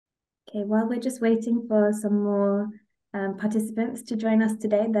Okay, while we're just waiting for some more participants to join us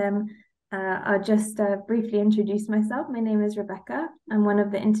today, then I'll just briefly introduce myself. My name is Rebecca. I'm one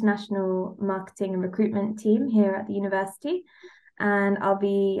of the international marketing and recruitment team here at the university, and I'll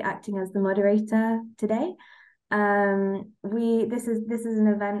be acting as the moderator today. This is an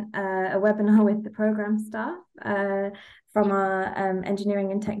event, a webinar with the program staff from our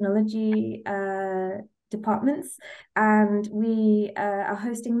engineering and technology departments, and we are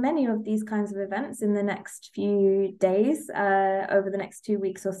hosting many of these kinds of events in the next few days, over the next 2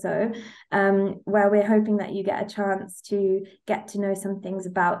 weeks or so, where we're hoping that you get a chance to get to know some things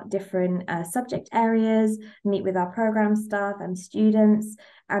about different subject areas, meet with our program staff and students,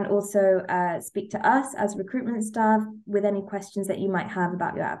 and also speak to us as recruitment staff with any questions that you might have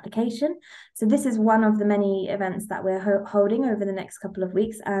about your application. So this is one of the many events that we're holding over the next couple of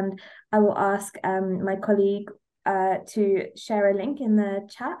weeks, and I will ask my colleague to share a link in the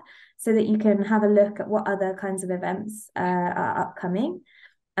chat so that you can have a look at what other kinds of events are upcoming.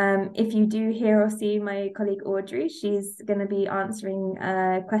 If you do hear or see my colleague Audrey, she's going to be answering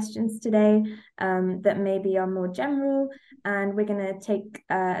questions today that maybe are more general, and we're going to take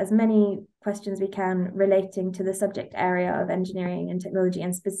as many questions we can relating to the subject area of engineering and technology,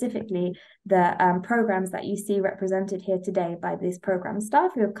 and specifically the programs that you see represented here today by these program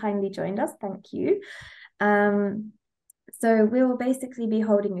staff who have kindly joined us. Thank you. So we will basically be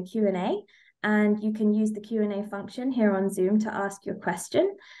holding a Q&A, and you can use the Q&A function here on Zoom to ask your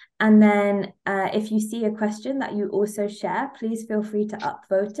question. And then if you see a question that you also share, please feel free to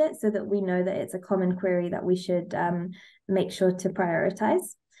upvote it so that we know that it's a common query that we should make sure to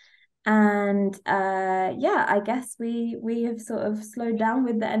prioritize. And yeah, I guess we have sort of slowed down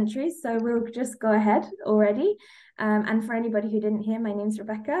with the entries, so we'll just go ahead already. And for anybody who didn't hear, my name's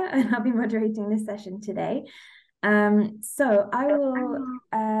Rebecca, and I'll be moderating this session today. So I will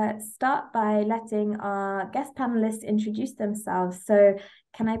start by letting our guest panelists introduce themselves. So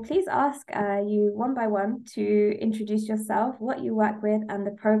can I please ask you one by one to introduce yourself, what you work with, and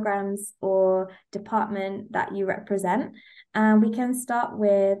the programs or department that you represent? We can start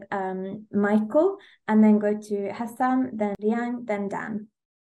with Michael, and then go to Hassan, then Liang, then Dan.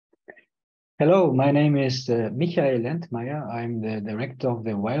 Hello, my name is Michael Lendmeier. I'm the director of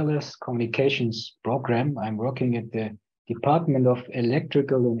the Wireless Communications Program. I'm working at the Department of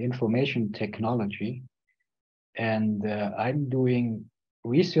Electrical and Information Technology. And I'm doing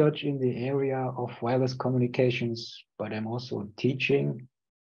research in the area of wireless communications, but I'm also teaching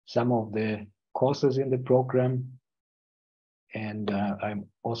some of the courses in the program. And I'm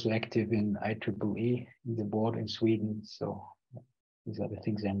also active in IEEE, in the board in Sweden. So these are the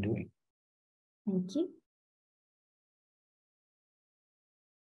things I'm doing. Thank you.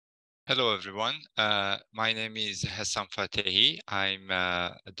 Hello, everyone. My name is Hassan Fatehi. I'm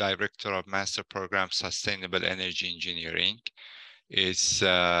a director of Master Program Sustainable Energy Engineering. It's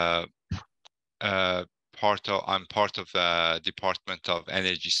I'm part of the Department of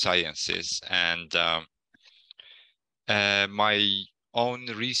Energy Sciences, and my own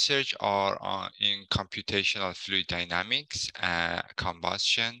research are in computational fluid dynamics,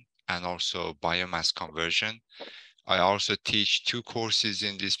 combustion, and also biomass conversion. I also teach 2 courses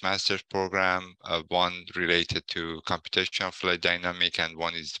in this master's program, one related to computational fluid dynamics, and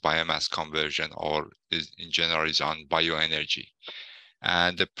one is biomass conversion, or in general is on bioenergy.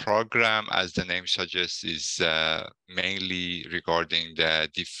 And the program, as the name suggests, is mainly regarding the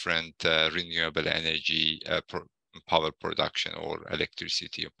different renewable energy power production, or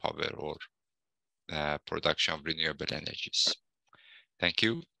electricity power, or production of renewable energies. Thank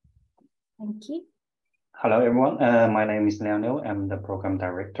you. Thank you. Hello, everyone. My name is Leonel. I'm the program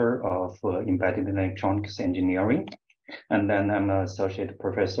director of Embedded Electronics Engineering. And then I'm an associate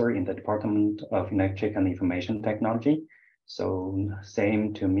professor in the Department of Electric and Information Technology. So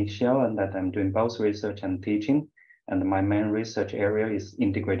same to Michelle, and that I'm doing both research and teaching. And my main research area is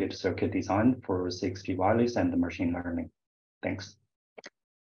integrated circuit design for 6G wireless and machine learning. Thanks.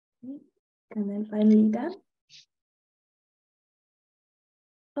 And then finally, Dan.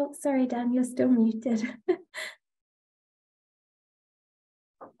 Oh, sorry, Dan, you're still muted.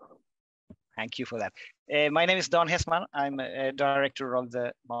 Thank you for that. My name is Dan Hessman. I'm a director of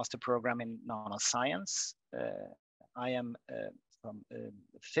the master program in Nanoscience. I am from the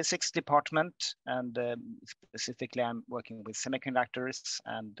physics department, and specifically I'm working with semiconductors,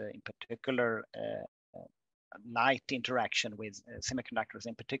 and in particular light interaction with semiconductors,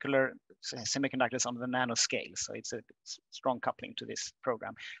 in particular semiconductors on the nanoscale. So it's a strong coupling to this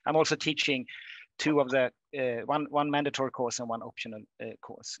program. I'm also teaching 2 of the one mandatory course and 1 optional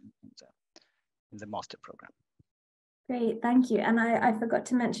course in the master program. Great, thank you. And I forgot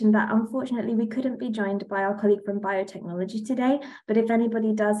to mention that unfortunately we couldn't be joined by our colleague from biotechnology today, but if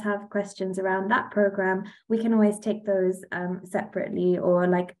anybody does have questions around that program, we can always take those separately or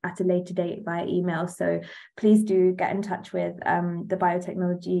like at a later date via email. So please do get in touch with the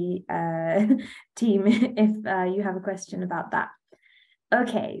biotechnology team if you have a question about that.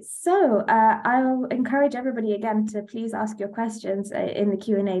 Okay, so I'll encourage everybody again to please ask your questions in the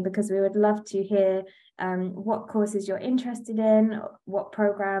Q&A, because we would love to hear what courses you're interested in, what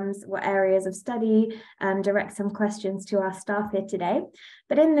programs, what areas of study, and direct some questions to our staff here today.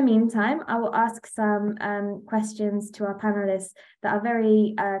 But in the meantime, I will ask some questions to our panelists that are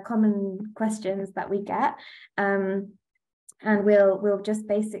very common questions that we get. And we'll just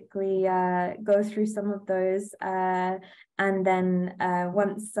basically go through some of those, and then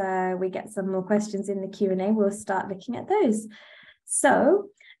once we get some more questions in the Q&A, we'll start looking at those. So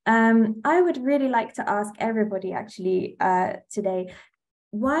I would really like to ask everybody actually today,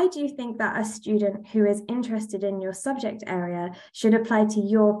 why do you think that a student who is interested in your subject area should apply to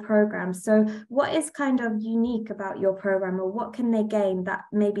your program? So what is kind of unique about your program, or what can they gain that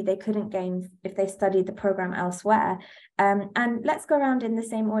maybe they couldn't gain if they studied the program elsewhere? And let's go around in the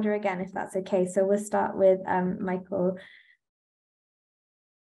same order again, if that's okay. So we'll start with Michael.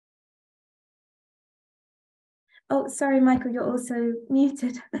 Oh, sorry, Michael, you're also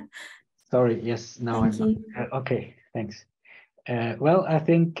muted. Sorry, yes, now Thank you. Okay, thanks. Well, I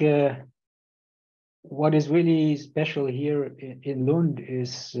think what is really special here in Lund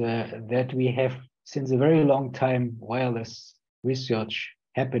is that we have, since a very long time, wireless research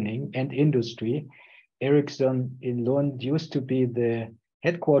happening and industry. Ericsson in Lund used to be the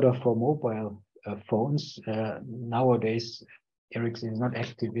headquarters for mobile phones. Nowadays, Ericsson is not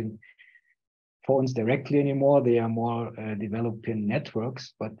active in phones directly anymore. They are more developing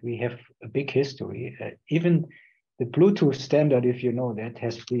networks, but we have a big history. Even the Bluetooth standard, if you know that,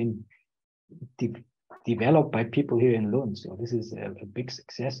 has been developed by people here in Lund. So this is a big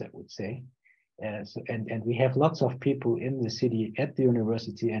success, I would say. And we have lots of people in the city, at the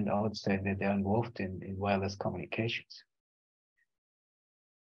university and outside, that are involved in wireless communications.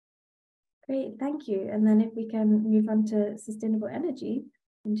 Great, thank you. And then if we can move on to sustainable energy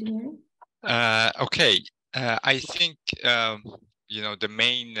engineering. Okay, I think you know, the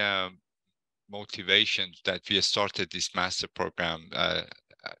main motivation that we started this master program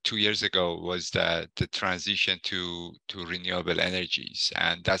 2 years ago was the transition to renewable energies,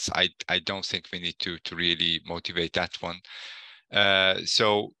 and that's I don't think we need to really motivate that one.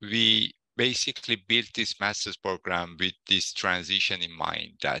 So we basically built this master's program with this transition in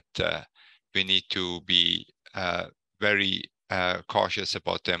mind, that we need to be very cautious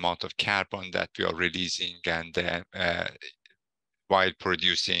about the amount of carbon that we are releasing and while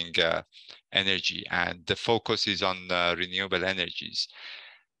producing energy, and the focus is on renewable energies.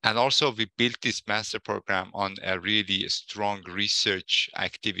 And also we built this master program on a really strong research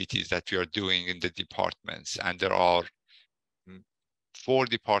activities that we are doing in the departments, and there are 4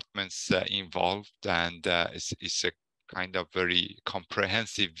 departments involved, and it's a kind of very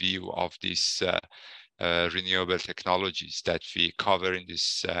comprehensive view of these renewable technologies that we cover in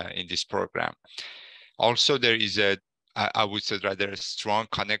this program. Also, there is I would say rather a strong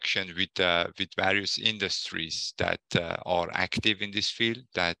connection with various industries that are active in this field,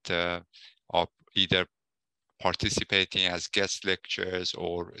 that are either participating as guest lecturers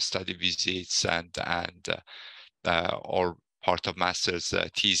or study visits, and or part of master's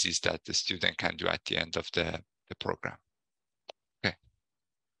thesis that the student can do at the end of the program. Okay.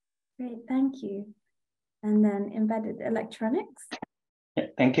 Great, thank you. And then embedded electronics. Yeah,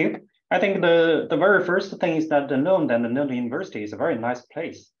 thank you. I think the very first thing is that the Lund and the Lund University is a very nice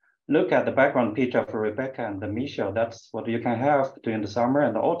place. Look at the background picture of Rebecca and Michelle. That's what you can have during the summer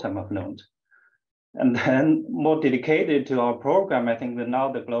and the autumn of Lund. And then more dedicated to our program, I think that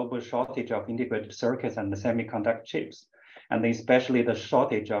now the global shortage of integrated circuits and the semiconductor chips, and especially the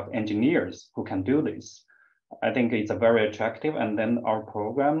shortage of engineers who can do this, I think it's a very attractive. And then our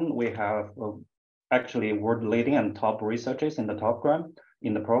program, we have actually world leading and top researchers in the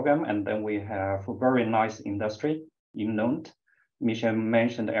program, and then we have a very nice industry in Lund. Michelle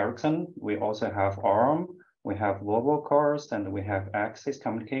mentioned Ericsson. We also have ARM, we have Volvo Cars, and we have Axis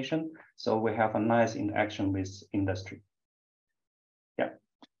Communication. So we have a nice interaction with industry. Yeah.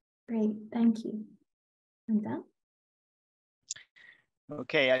 Great, thank you. And Dan?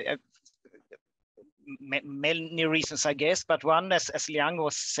 Okay, many reasons, I guess, but one, as Liang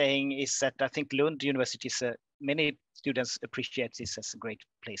was saying, is that I think Lund University is many students appreciate this as a great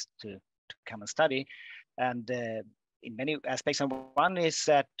place to come and study, and in many aspects. And one is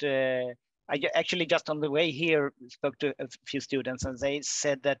that actually just on the way here spoke to a few students, and they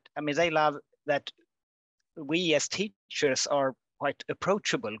said that, I mean, they love that we as teachers are quite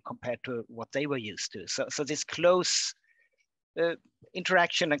approachable compared to what they were used to. So this close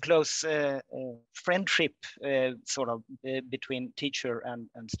interaction and close friendship sort of between teacher and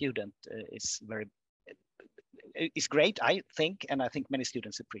student is great, I think, and I think many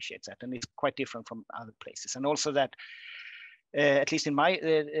students appreciate that, and it's quite different from other places. And also that, at least in my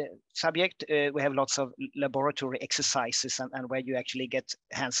subject, we have lots of laboratory exercises and where you actually get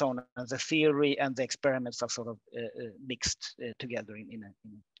hands-on, and the theory and the experiments are sort of mixed together in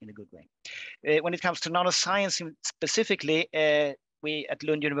a good way. When it comes to nanoscience specifically, we at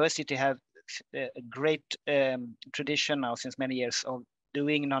Lund University have a great tradition now since many years of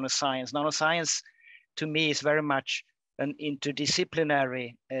doing nanoscience. Nanoscience, to me, is very much an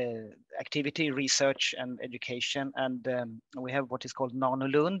interdisciplinary activity, research and education. And we have what is called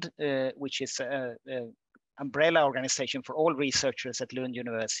Lund, which is an umbrella organization for all researchers at Lund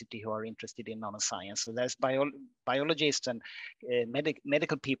University who are interested in nanoscience. So there's biologists and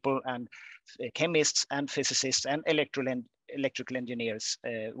medical people and chemists and physicists and electrical engineers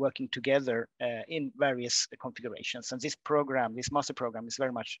working together in various configurations. And this program, this master program, is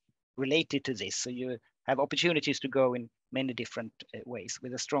very much related to this. So you have opportunities to go in many different ways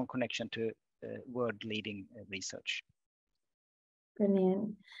with a strong connection to world-leading research.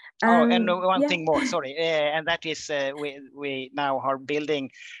 Brilliant. And one thing more, sorry, and that is we now are building,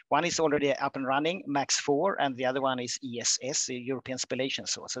 one is already up and running, MAX4, and the other one is ESS, the European Spallation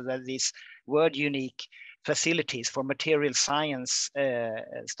Source. So that these world-unique facilities for material science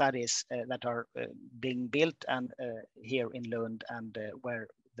studies that are being built and here in Lund, and where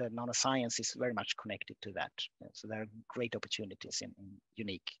the nanoscience is very much connected to that. So there are great opportunities in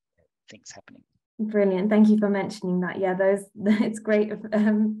unique things happening. Brilliant. Thank you for mentioning that. Yeah, it's great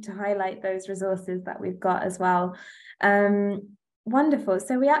to highlight those resources that we've got as well. Wonderful.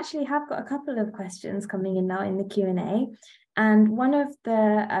 So we actually have got a couple of questions coming in now in the Q&A. And one of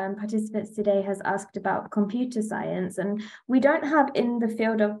the participants today has asked about computer science, and we don't have in the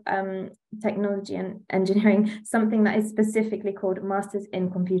field of technology and engineering something that is specifically called Masters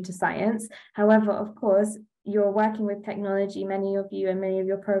in Computer Science. However, of course, you're working with technology, many of you and many of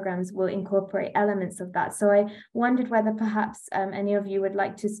your programs will incorporate elements of that. So I wondered whether perhaps any of you would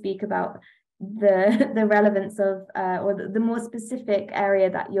like to speak about the relevance of or the more specific area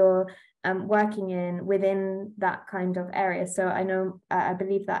that you're working in within that kind of area. So I know, I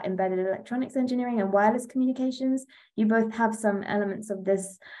believe that embedded electronics engineering and wireless communications, you both have some elements of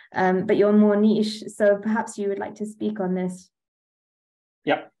this, but you're more niche. So perhaps you would like to speak on this.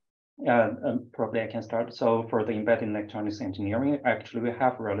 Yeah, probably I can start. So for the embedded electronics engineering, actually we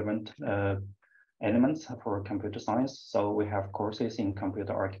have relevant elements for computer science. So we have courses in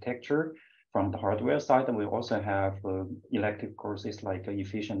computer architecture from the hardware side, and we also have elective courses like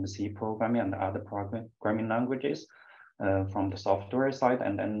efficient C programming and other programming languages from the software side.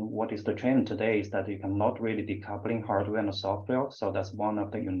 And then what is the trend today is that you cannot really decoupling hardware and software. So that's one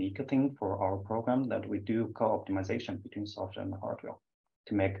of the unique things for our program, that we do co-optimization between software and hardware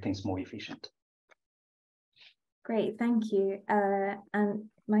to make things more efficient. Great, thank you. And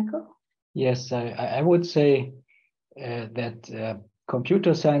Michael? Yes, I would say that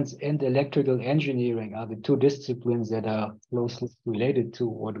computer science and electrical engineering are the two disciplines that are closely related to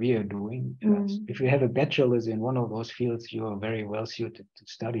what we are doing. If you have a bachelor's in one of those fields, you are very well suited to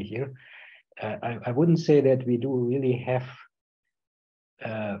study here. I wouldn't say that we do really have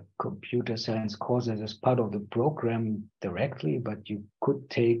computer science courses as part of the program directly, but you could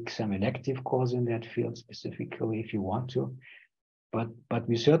take some elective course in that field specifically if you want to. But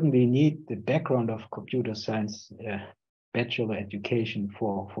we certainly need the background of computer science bachelor education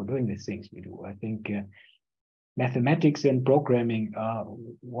for doing the things we do. I think mathematics and programming are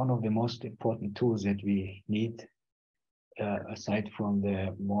one of the most important tools that we need, aside from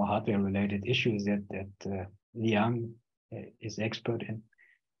the more hardware-related issues that Liang is expert in.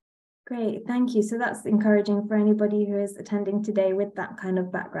 Great, thank you. So that's encouraging for anybody who is attending today with that kind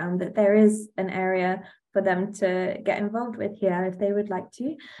of background, that there is an area for them to get involved with here if they would like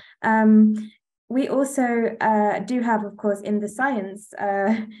to. We also do have, of course, in the science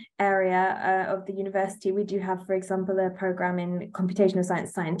area of the university, we do have, for example, a program in computational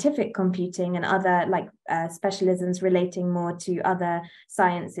science, scientific computing, and other like specialisms relating more to other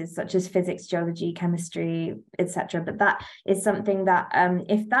sciences such as physics, geology, chemistry, etc. But that is something that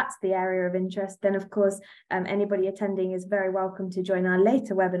if that's the area of interest, then of course anybody attending is very welcome to join our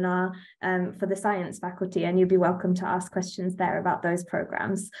later webinar for the science faculty, and you'll be welcome to ask questions there about those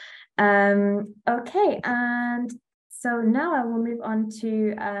programs. Okay, and So now I will move on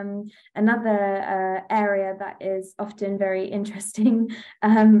to another area that is often very interesting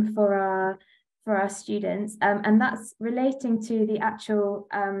for our students, and that's relating to the actual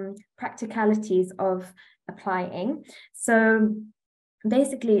practicalities of applying. So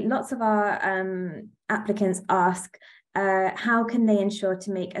basically, lots of our applicants ask, how can they ensure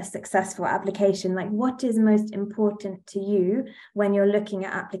to make a successful application? Like, what is most important to you when you're looking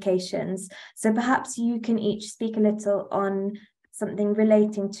at applications? So perhaps you can each speak a little on something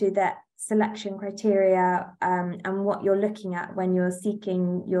relating to that selection criteria, and what you're looking at when you're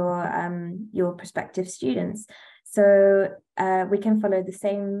seeking your prospective students. So we can follow the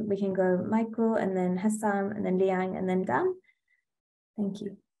same. We can go Michael, and then Hessam, and then Liang, and then Dan. Thank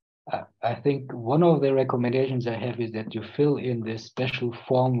you. I think one of the recommendations I have is that you fill in this special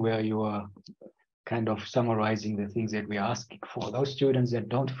form where you are kind of summarizing the things that we are asking for. Those students that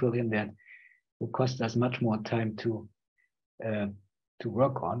don't fill in that will cost us much more time to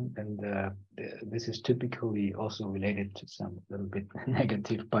work on, and this is typically also related to some little bit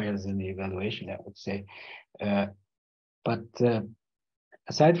negative bias in the evaluation, I would say. But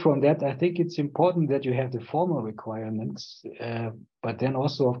aside from that, I think it's important that you have the formal requirements, but then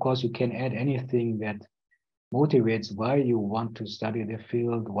also, of course, you can add anything that motivates why you want to study the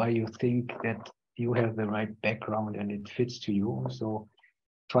field, why you think that you have the right background and it fits to you. So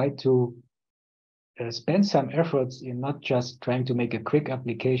try to spend some efforts in not just trying to make a quick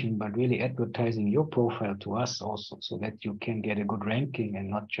application, but really advertising your profile to us also, so that you can get a good ranking and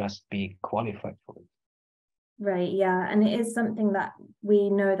not just be qualified for it. Right, yeah, and it is something that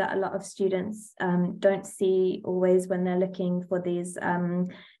we know that a lot of students don't see always when they're looking for these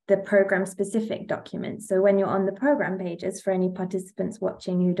the program specific documents. So when you're on the program pages, for any participants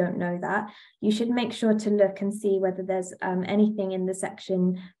watching who don't know that, you should make sure to look and see whether there's anything in the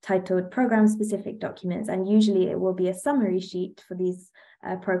section titled program specific documents, and usually it will be a summary sheet for these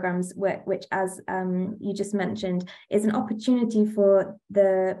programs, which as you just mentioned, is an opportunity for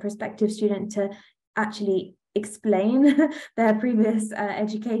the prospective student to actually explain their previous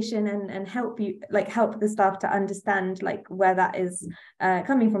education and help the staff to understand like where that is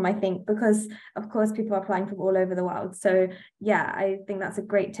coming from, I think, because of course people are applying from all over the world. So yeah, I think that's a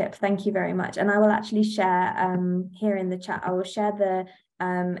great tip. Thank you very much. And I will actually share here in the chat, I will share the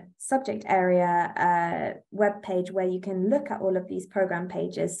subject area webpage where you can look at all of these program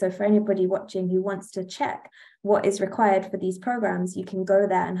pages. So for anybody watching who wants to check what is required for these programs, you can go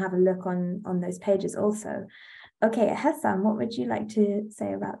there and have a look on those pages also. Okay, Hessam, what would you like to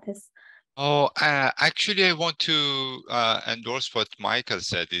say about this? Oh, actually, I want to endorse what Michael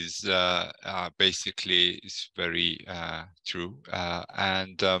said. Is basically is very true,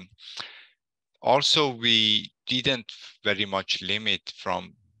 and also we didn't very much limit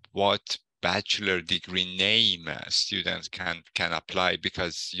from what bachelor degree name students can apply,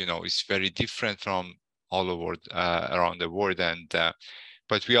 because it's very different from all over around the world, and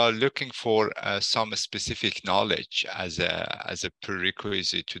but we are looking for some specific knowledge as a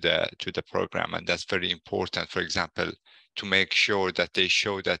prerequisite to the program, and that's very important. For example, to make sure that they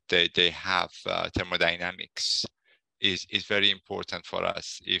show that they have thermodynamics is very important for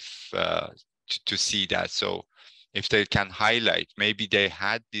us if to see that. So if they can highlight, maybe they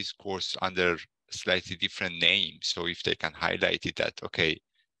had this course under slightly different name. So if they can highlight it that, okay,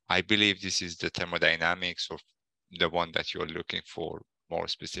 I believe this is the thermodynamics of the one that you're looking for more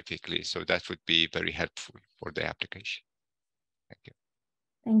specifically. So that would be very helpful for the application. Thank you.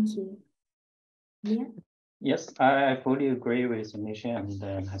 Thank you. Yeah. Yes, I fully agree with Misha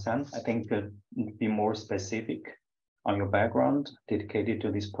and Hassan. I think be more specific on your background dedicated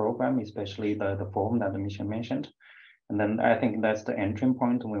to this program, especially the form that Misha mentioned. And then I think that's the entry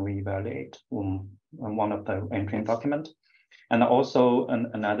point when we evaluate one of the entry document. And also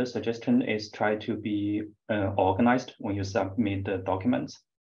another suggestion is try to be organized when you submit the documents.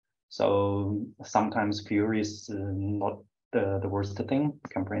 So sometimes fear is not the worst thing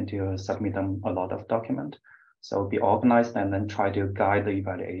compared to submit them a lot of document. So be organized and then try to guide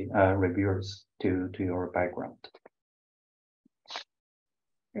the reviewers to your background.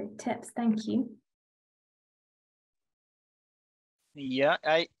 Great tips, thank you. Yeah,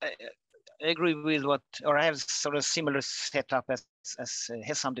 I agree with what, or I have sort of similar setup as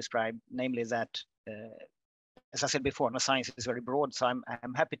Hessam described, namely that, as I said before, Nanoscience is very broad, so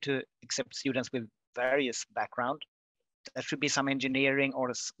I'm happy to accept students with various background. There should be some engineering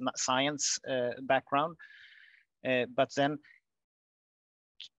or science background, but then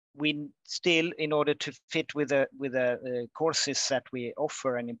we still, in order to fit with the courses that we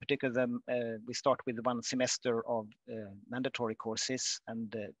offer, and in particular, we start with 1 semester of mandatory courses,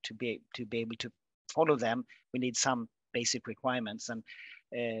 and to be able to follow them, we need some basic requirements. And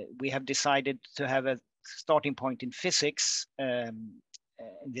we have decided to have a starting point in physics in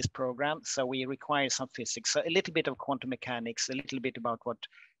this program. So we require some physics, so a little bit of quantum mechanics, a little bit about what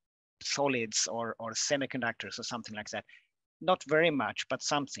solids or semiconductors or something like that. Not very much, but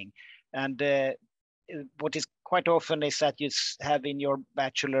something. And what is quite often is that you have in your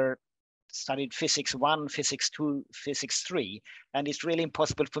bachelor studied physics 1, physics 2, physics 3, and it's really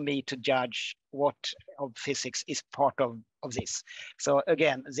impossible for me to judge what of physics is part of this. So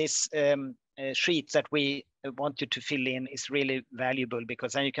again, this sheet that we want you to fill in is really valuable,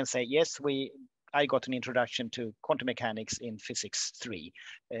 because then you can say, yes, I got an introduction to quantum mechanics in physics 3.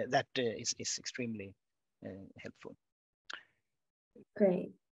 That is extremely helpful.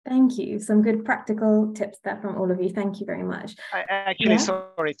 Great. Thank you. Some good practical tips there from all of you. Thank you very much.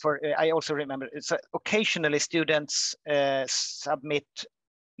 Sorry for, I also remember, so occasionally students submit,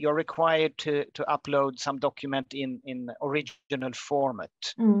 you're required to upload some document in original format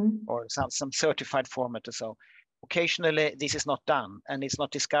or some certified format or so. Occasionally this is not done, and it's not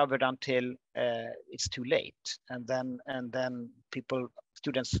discovered until it's too late. And then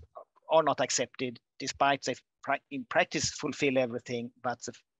students are not accepted despite they in practice fulfill everything, but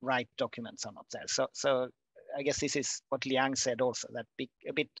the right documents are not there. So I guess this is what Liang said also, that be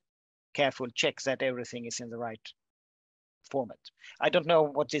a bit careful, check that everything is in the right format. I don't know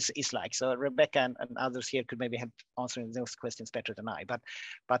what this is like, so Rebecca and others here could maybe help answering those questions better than I,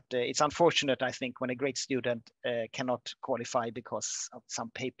 but it's unfortunate, I think, when a great student cannot qualify because of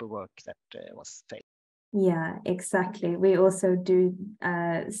some paperwork that was failed. Yeah, exactly. We also do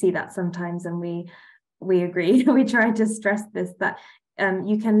see that sometimes, and we agree. We try to stress this, that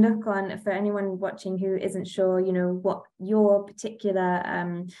you can look on, for anyone watching who isn't sure, you know, what your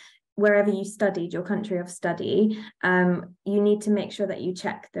particular wherever you studied, your country of study, you need to make sure that you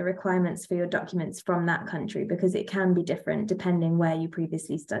check the requirements for your documents from that country, because it can be different depending where you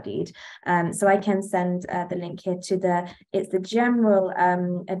previously studied. So I can send the link here to it's the general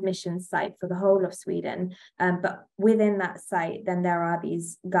admissions site for the whole of Sweden. But within that site, then there are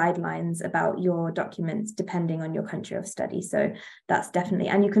these guidelines about your documents depending on your country of study. So that's definitely,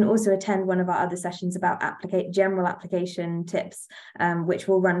 and you can also attend one of our other sessions about general application tips, which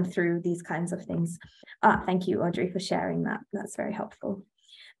will run through these kinds of things. Thank you, Audrey, for sharing that. That's very helpful.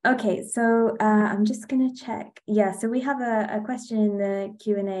 Okay, so I'm just going to check. Yeah, so we have a question in the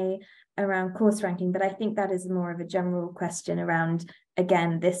Q&A around course ranking, but I think that is more of a general question around,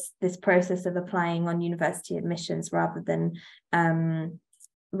 again, this process of applying on university admissions rather than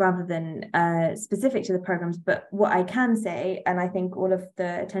specific to the programs. But what I can say, and I think all of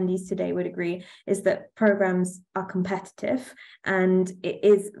the attendees today would agree, is that programs are competitive, and it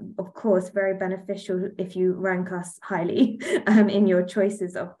is, of course, very beneficial if you rank us highly in your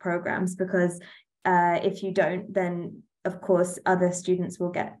choices of programs, because if you don't, then of course other students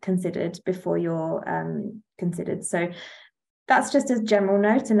will get considered before you're considered. So that's just a general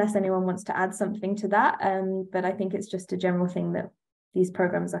note, unless anyone wants to add something to that. But I think it's just a general thing that these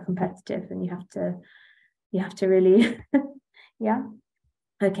programs are competitive, and you have to really yeah.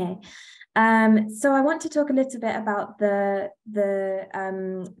 Okay, so I want to talk a little bit about the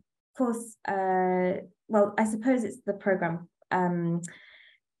course, well, I suppose it's the program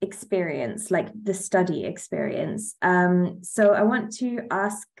experience, like the study experience. So I want to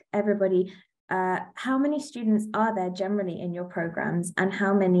ask everybody, how many students are there generally in your programs, and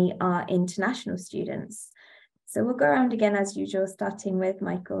how many are international students? So we'll go around again as usual, starting with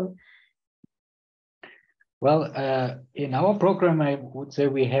Michael. Well, in our program, I would say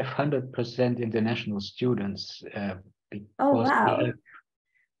we have 100% international students. Because wow.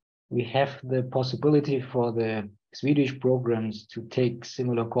 we have the possibility for the Swedish programs to take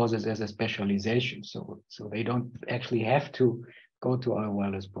similar courses as a specialization. So they don't actually have to go to our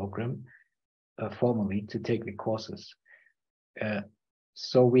wireless program formally to take the courses.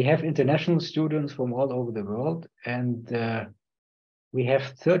 So we have international students from all over the world, and we have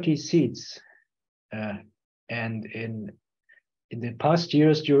 30 seats. And in the past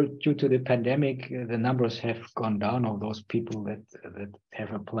years, due to the pandemic, the numbers have gone down of those people that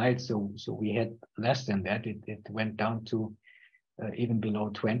have applied. So we had less than that. It went down to even below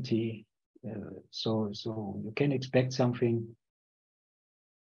 20. So you can expect something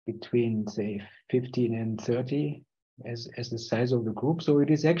between, say, 15 and 30 as the size of the group. So it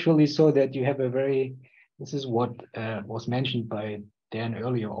is actually so that you have this is what was mentioned by Dan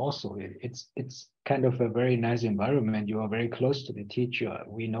earlier also. It's kind of a very nice environment. You are very close to the teacher.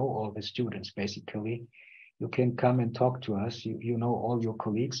 We know all the students basically. You can come and talk to us. You know all your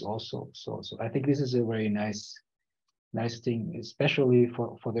colleagues also. So I think this is a very nice nice thing, especially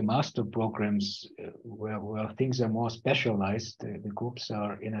for the master programs where things are more specialized. The groups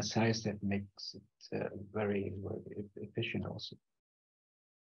are in a size that makes it very efficient also.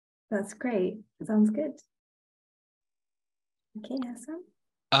 That's great. Sounds good. Okay, Hassan.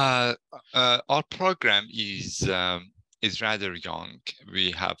 Our program is rather young.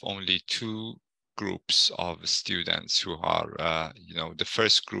 We have only 2 groups of students who are, the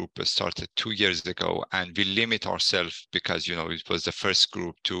first group started 2 years ago, and we limit ourselves because, it was the first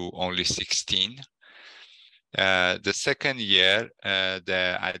group to only 16. The second year,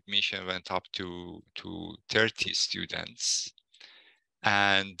 the admission went up to 30 students.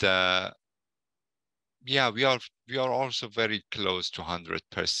 And yeah, we are also very close to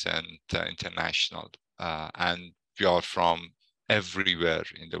 100% international, and we are from everywhere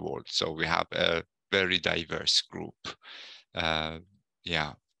in the world. So we have a very diverse group.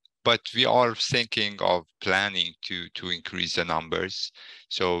 Yeah, but we are thinking of planning to increase the numbers.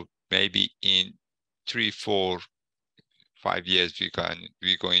 So maybe in 3, 4, 5 years,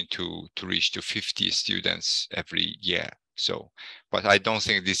 we're going to reach to 50 students every year. So, but I don't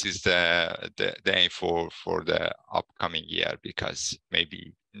think this is the aim for the upcoming year, because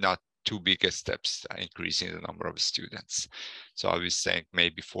maybe not too big a steps increasing the number of students. So I was saying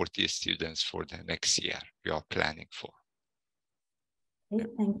maybe 40 students for the next year we are planning for. Great,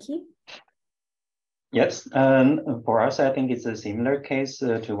 thank you. Yes, and for us, I think it's a similar case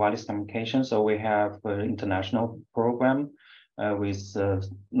to wireless communication. So we have an international program with a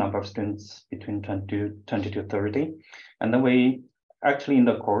number of students between 20 to 30. And then we actually, in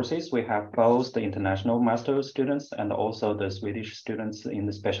the courses, we have both the international master students and also the Swedish students in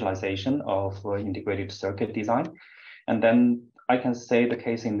the specialization of integrated circuit design. And then I can say the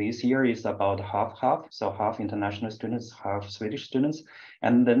case in this year is about half-half, so half international students, half Swedish students.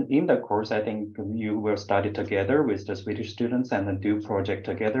 And then in the course, I think you will study together with the Swedish students and then do project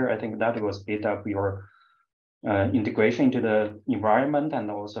together. I think that will speed up your integration into the environment,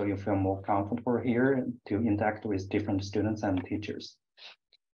 and also you feel more comfortable here to interact with different students and teachers.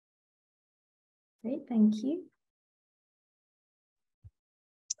 Great, thank you.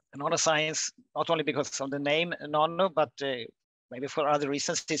 Nanoscience, not only because of the name Nano, but maybe for other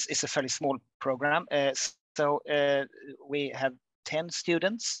reasons, this is a fairly small program. So we have 10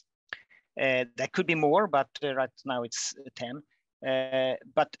 students. There could be more, but right now it's 10.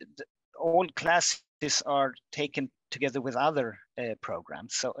 But all classes are taken together with other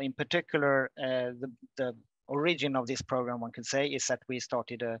programs. So in particular, the origin of this program, one could say, is that we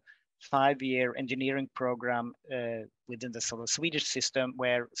started a 5-year engineering program within the sort of Swedish system,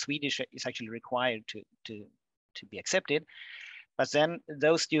 where Swedish is actually required to be accepted. But then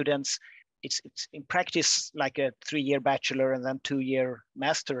those students, it's in practice like a 3-year bachelor and then 2-year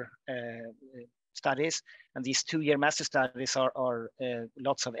master studies. And these 2-year master studies are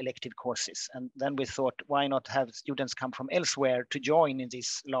lots of elective courses. And then we thought, why not have students come from elsewhere to join in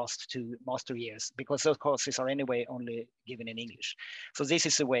these last 2 master years, because those courses are anyway only given in English. So this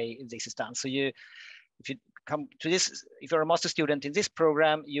is the way this is done. So if you come to this, if you're a master student in this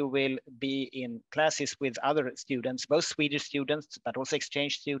program, you will be in classes with other students, both Swedish students, but also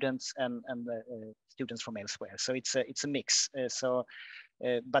exchange students and students from elsewhere. So it's a mix.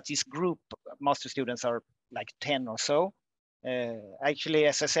 But this group master students are like 10 or so. Actually,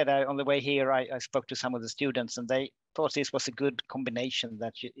 as I said, on the way here, I spoke to some of the students, and they thought this was a good combination,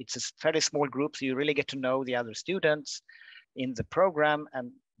 that it's a fairly small group, so you really get to know the other students in the program,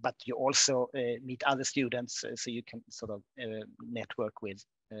 but you also meet other students, so you can sort of network with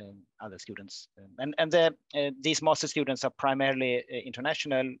other students. These master students are primarily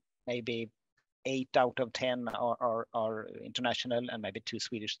international, maybe 8 out of 10 are international, and maybe 2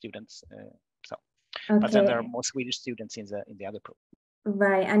 Swedish students. Okay. But then there are more Swedish students in the other program.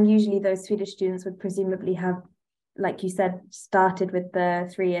 Right, and usually those Swedish students would presumably have, like you said, started with the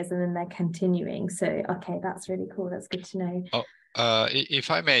 3 years and then they're continuing. So, okay, that's really cool. That's good to know. Oh,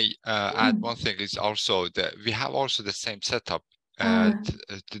 if I may add one thing, is also that we have also the same setup.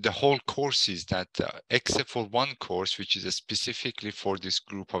 The whole course is that, except for one course, which is specifically for this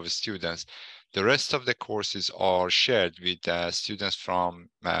group of students, the rest of the courses are shared with students from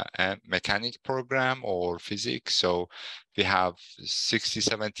a mechanic program or physics. So we have 60,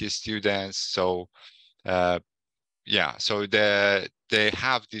 70 students. So yeah, so they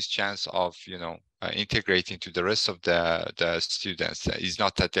have this chance of, integrating to the rest of the students. It's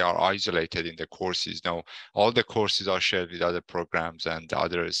not that they are isolated in the courses. No, all the courses are shared with other programs and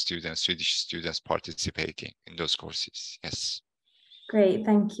other students, Swedish students participating in those courses. Yes. Great,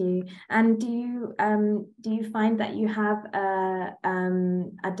 thank you. And do you find that you have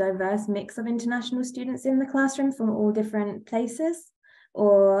a diverse mix of international students in the classroom from all different places?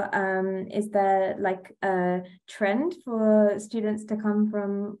 Or is there like a trend for students to come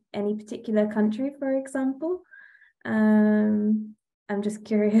from any particular country, for example? I'm just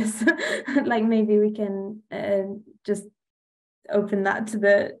curious, like maybe we can just open that to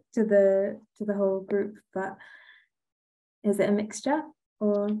the whole group, but is it a mixture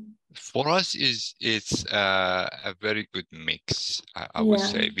or? For us, it's a very good mix. I would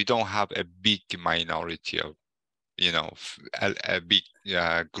say we don't have a big minority of, you know, a big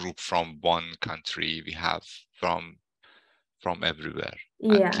group from one country. We have from everywhere.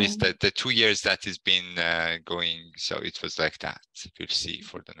 At least the 2 years that has been going, so it was like that. We'll see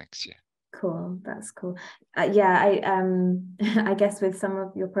for the next year. Cool, that's cool. I guess with some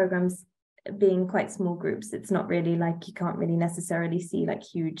of your programs being quite small groups, it's not really like, you can't really necessarily see like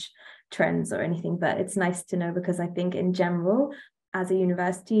huge trends or anything, but it's nice to know, because I think in general as a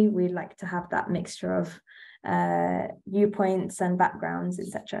university we like to have that mixture of viewpoints and backgrounds,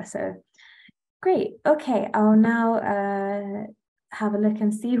 etc. So great. Okay, I'll now have a look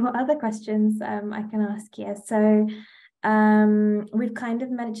and see what other questions I can ask here. So we've kind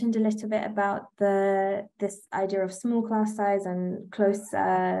of mentioned a little bit about this idea of small class size and close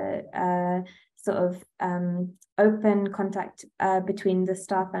sort of open contact between the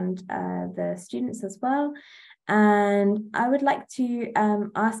staff and the students as well. And I would like to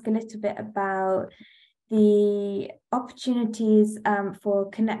ask a little bit about the opportunities for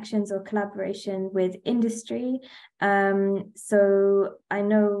connections or collaboration with industry. So I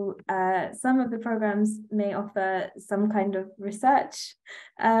know some of the programs may offer some kind of research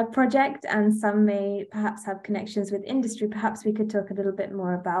project, and some may perhaps have connections with industry. Perhaps we could talk a little bit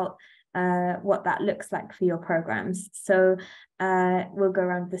more about what that looks like for your programs. So we'll go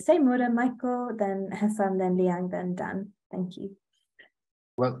around the same order: Michael, then Hassan, then Liang, then Dan. Thank you.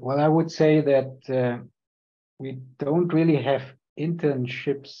 Well, I would say that we don't really have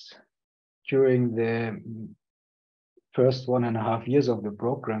internships during the first 1.5 years of the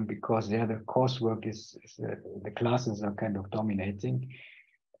program, because there the coursework is the classes are kind of dominating.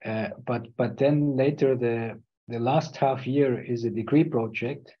 But then later the last half year is a degree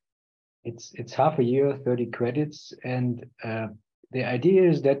project. It's half a year, 30 credits, and the idea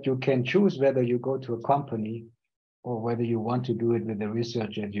is that you can choose whether you go to a company or whether you want to do it with the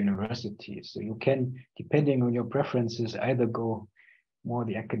research at university. So you can, depending on your preferences, either go more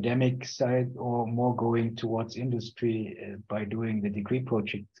the academic side or more going towards industry by doing the degree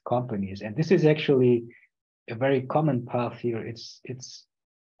project companies. And this is actually a very common path here. It's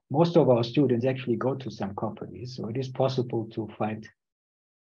most of our students actually go to some companies, so it is possible to find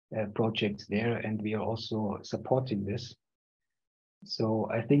projects there, and we are also supporting this. So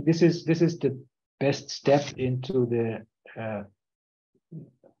I think this is the best step into the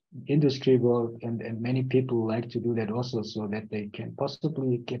industry world, and many people like to do that also, so that they can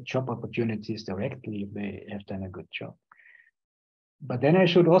possibly get job opportunities directly if they have done a good job. But then I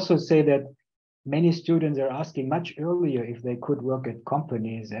should also say that many students are asking much earlier if they could work at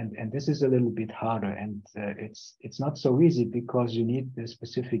companies, and this is a little bit harder, and it's not so easy, because you need the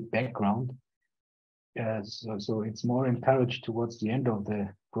specific background. So it's more encouraged towards the end of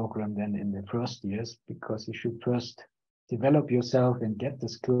the program than in the first years, because you should first develop yourself and get the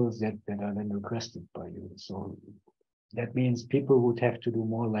skills that are then requested by you. So that means people would have to do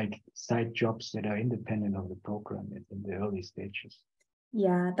more like side jobs that are independent of the program in the early stages.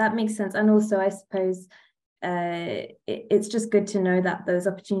 Yeah, that makes sense. And also, I suppose it's just good to know that those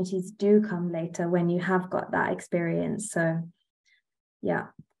opportunities do come later when you have got that experience. So yeah,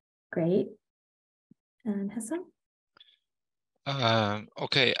 great. And Hassan?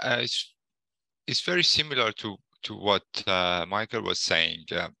 Okay, it's very similar to what Michael was saying.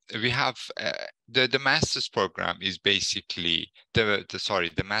 We have the master's program is basically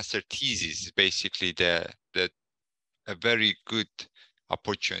the master thesis is basically a very good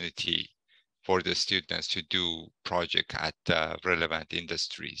opportunity for the students to do project at relevant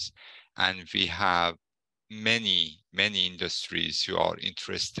industries, and we have many industries who are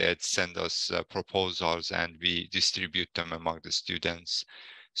interested send us proposals, and we distribute them among the students.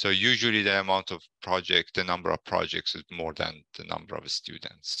 So usually the number of projects is more than the number of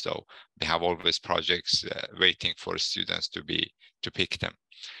students. So they have always projects waiting for students to pick them.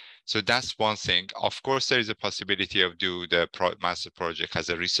 So that's one thing. Of course, there is a possibility of do the master project as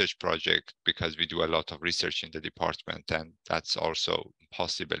a research project, because we do a lot of research in the department, and that's also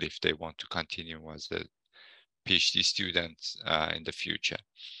possible if they want to continue as a PhD student in the future.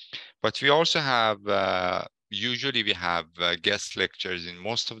 But we also have usually we have guest lectures in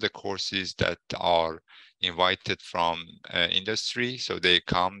most of the courses that are invited from industry. So they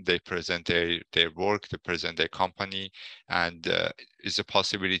come, they present their work, they present their company, and is a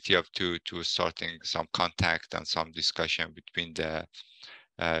possibility of to starting some contact and some discussion between the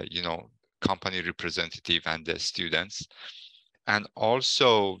company representative and the students. And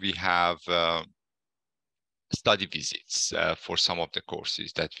also we have study visits for some of the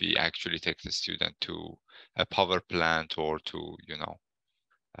courses that we actually take the student to a power plant or to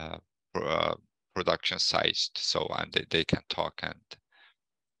production sites, so and they can talk and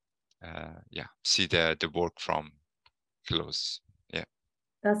see the work from close. Yeah,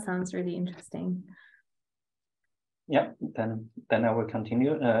 that sounds really interesting. Yeah, then I will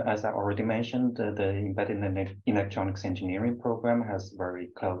continue. As I already mentioned, the Embedded Electronics Engineering program has very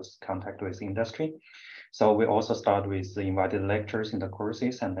close contact with industry. So we also start with the invited lectures in the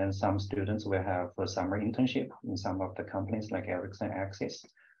courses, and then some students will have a summer internship in some of the companies like Ericsson, Axis.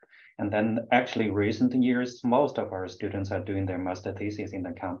 And then actually recent years, most of our students are doing their master thesis in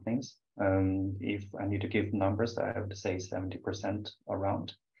the companies. If I need to give numbers, I have to say 70%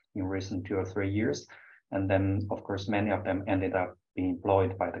 around in recent 2 or 3 years. And then, of course, many of them ended up being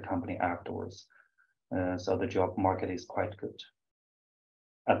employed by the company afterwards. So the job market is quite good.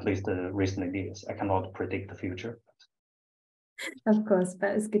 At least the recent years. I cannot predict the future. Of course,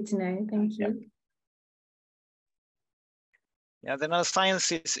 but it's good to know. Thank you. Yeah, the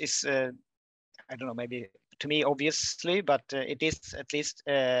nanoscience is I don't know, maybe to me obviously, but it is at least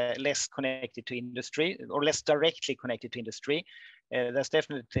less connected to industry, or less directly connected to industry. There's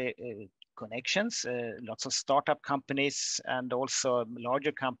definitely connections, lots of startup companies and also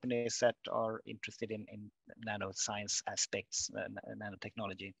larger companies that are interested in nanoscience aspects,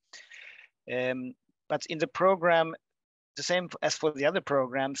 nanotechnology. But in the program, the same as for the other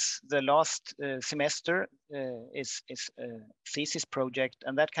programs, the last semester is a thesis project,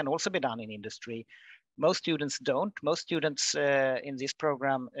 and that can also be done in industry. Most students don't. Most students in this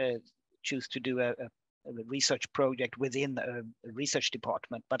program choose to do a research project within a research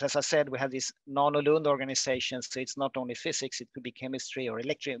department. But as I said, we have this Lund organization, so it's not only physics, it could be chemistry or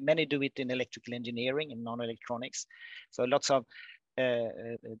electric. Many do it in electrical engineering, in nanoelectronics. So lots of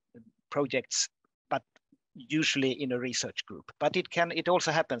projects, but usually in a research group. But it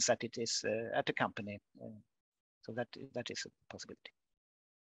also happens that it is at a company. So that is a possibility.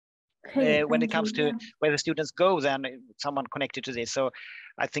 Okay, when it comes to where the students go, then someone connected to this. So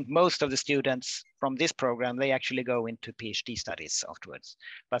I think most of the students from this program, they actually go into PhD studies afterwards.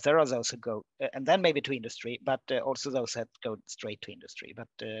 But there are those who go, and then maybe to industry, but also those that go straight to industry. But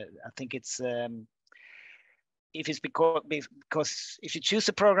I think it's, if it's because if you choose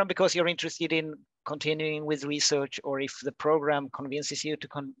a program because you're interested in continuing with research, or if the program convinces you to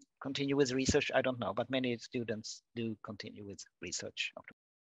continue with research, I don't know, but many students do continue with research afterwards.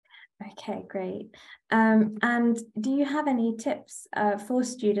 Okay, great. And do you have any tips for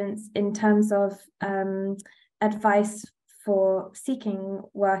students in terms of advice for seeking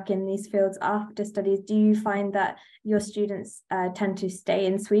work in these fields after studies? Do you find that your students tend to stay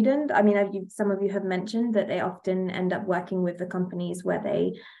in Sweden? I mean, some of you have mentioned that they often end up working with the companies where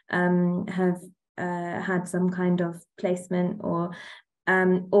they have had some kind of placement, or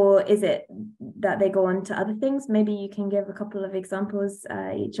is it that they go on to other things? Maybe you can give a couple of examples,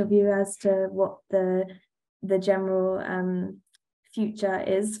 each of you, as to what the general future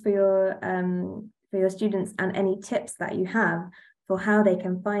is for your students, and any tips that you have for how they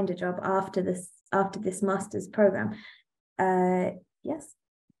can find a job after this master's program. Yes,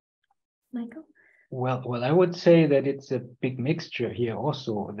 Michael? Well, I would say that it's a big mixture here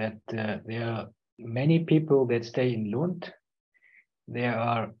also, that there are many people that stay in Lund. There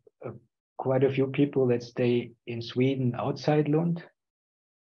are quite a few people that stay in Sweden outside Lund.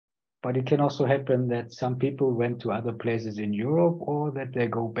 But it can also happen that some people went to other places in Europe, or that they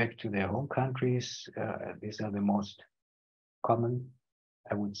go back to their home countries. These are the most common,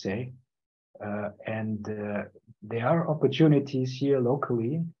 I would say. And there are opportunities here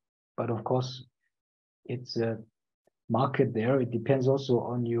locally, but of course, it's a market there. It depends also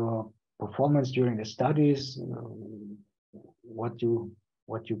on your performance during the studies, what you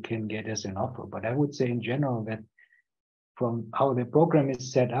can get as an offer. But I would say in general that from how the program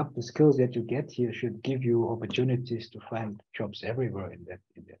is set up, the skills that you get here should give you opportunities to find jobs everywhere in that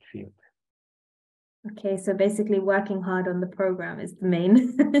field. Okay, so basically working hard on the program is the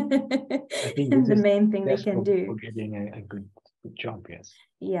main I think the main thing they can do for getting a good job. Yes.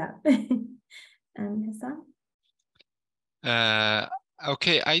 Yeah. And Hassan?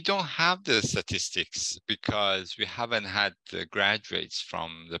 Okay, I don't have the statistics because we haven't had the graduates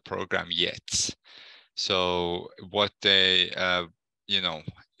from the program yet. So what they, you know,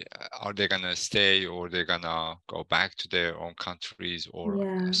 are they gonna stay, or they're gonna go back to their own countries,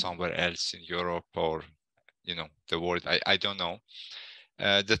 or somewhere else in Europe, or, you know, the world? I don't know.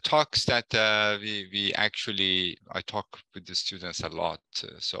 The talks that I talk with the students a lot.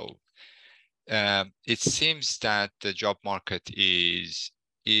 So it seems that the job market is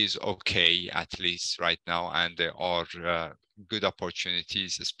okay, at least right now, and there are good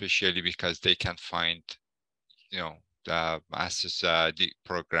opportunities, especially because they can find, you know, the master's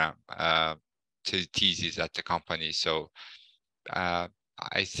program thesis at the company. So I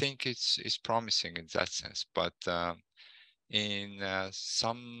think it's promising in that sense, but in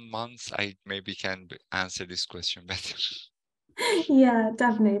some months I maybe can answer this question better. Yeah,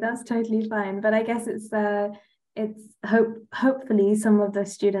 definitely, that's totally fine. But I guess it's hopefully some of the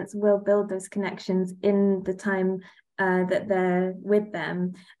students will build those connections in the time that they're with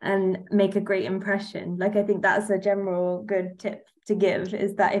them and make a great impression. Like, I think that's a general good tip to give,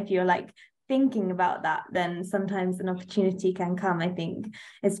 is that if you're like thinking about that, then sometimes an opportunity can come. I think,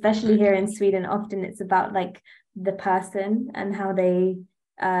 especially here in Sweden, often it's about like the person and how they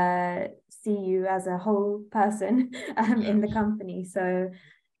see you as a whole person in the company. So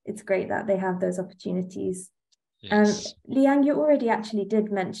it's great that they have those opportunities. Yes. Liang, you already actually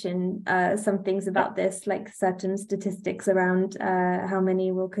did mention some things about this, like certain statistics around how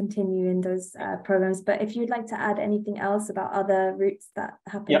many will continue in those programs. But if you'd like to add anything else about other routes that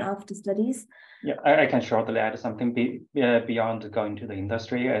happen after studies. Yeah, I can shortly add something beyond going to the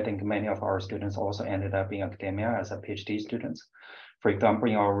industry. I think many of our students also ended up in academia as a PhD students. For example,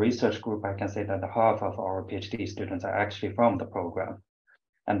 in our research group, I can say that half of our PhD students are actually from the program.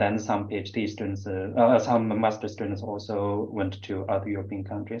 And then some PhD students, some master students also went to other European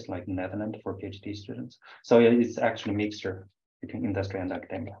countries like Netherlands for PhD students. So it's actually a mixture between industry and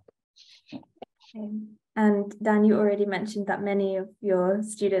academia. Okay. And Dan, you already mentioned that many of your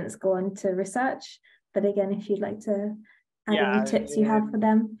students go on to research, but again, if you'd like to add any tips you have for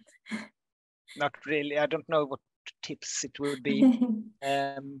them. Not really. I don't know what tips it would be.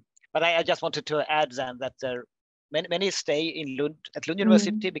 But I just wanted to add then that there many stay in Lund at Lund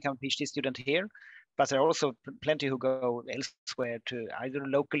University, become a PhD student here, but there are also plenty who go elsewhere to either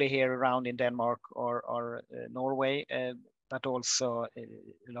locally here around in Denmark or Norway, but also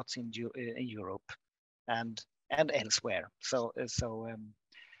lots in Europe and elsewhere. So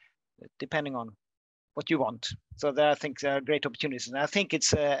depending on what you want. So there, I think there are great opportunities. And I think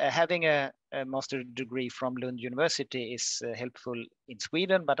it's having a master degree from Lund University is helpful in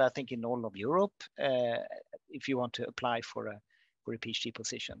Sweden, but I think in all of Europe, if you want to apply for a PhD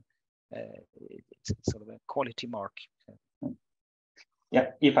position, it's sort of a quality mark.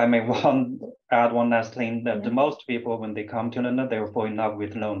 Yeah, if I may add one last thing, that the most people, when they come to Lund, they fall in love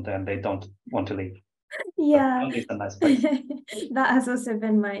with Lund and they don't want to leave. Yeah, it's a nice place. That has also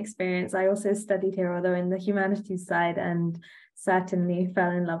been my experience. I also studied here, although in the humanities side, and certainly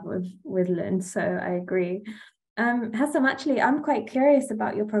fell in love with Lund. So I agree. Hassam, actually, I'm quite curious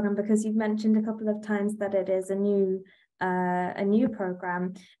about your program because you've mentioned a couple of times that it is a new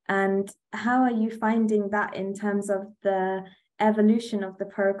program. And how are you finding that in terms of the evolution of the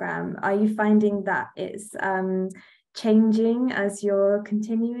program? Are you finding that it's changing as you're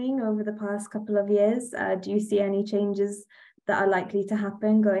continuing over the past couple of years? Do you see any changes that are likely to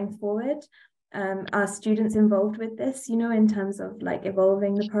happen going forward? Are students involved with this, in terms of like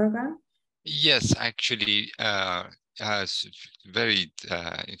evolving the program? Yes, actually, it's very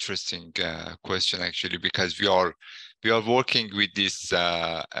interesting question, actually, because we are working with this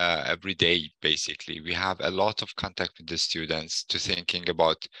every day. Basically, we have a lot of contact with the students to thinking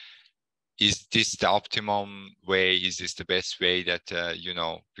about, is this the optimum way? Is this the best way that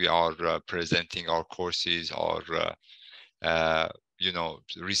we are presenting our courses, or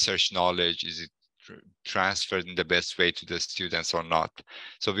research knowledge? Is it transferred in the best way to the students or not?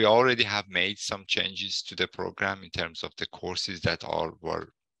 So we already have made some changes to the program in terms of the courses that were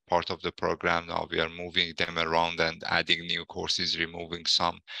part of the program. Now we are moving them around and adding new courses, removing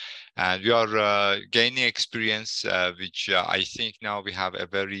some, and we are gaining experience, which I think now we have a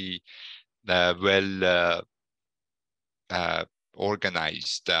very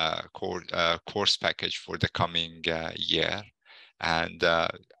organized course package for the coming year, and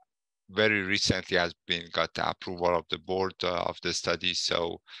very recently has got the approval of the board of the study.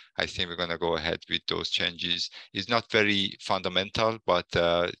 So I think we're going to go ahead with those changes. It's not very fundamental, but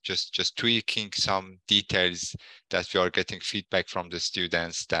just tweaking some details that we are getting feedback from the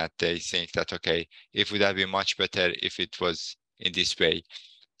students that they think that, okay, it would have been much better if it was in this way.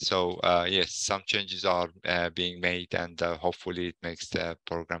 So yes, some changes are being made, and hopefully it makes the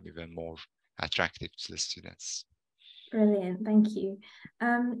program even more attractive to the students. Brilliant, thank you.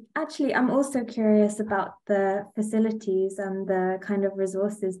 Actually, I'm also curious about the facilities and the kind of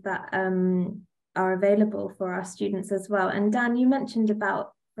resources that are available for our students as well. And Dan, you mentioned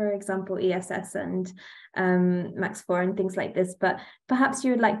about, for example, ESS and Max4 and things like this, but perhaps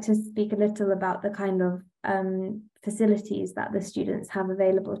you would like to speak a little about the kind of facilities that the students have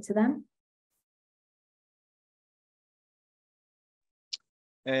available to them.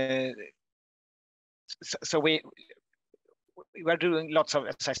 So we are doing lots of,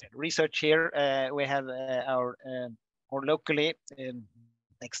 as I said, research here. We have our more locally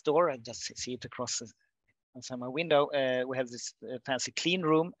next door. I just see it across my window. We have this fancy clean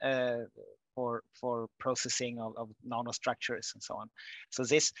room for processing of nanostructures and so on. So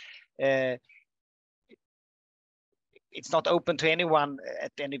this it's not open to anyone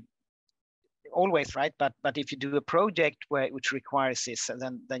at any always, right? But if you do a project which requires this,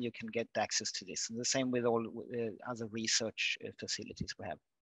 then you can get access to this. And the same with all other research facilities we have.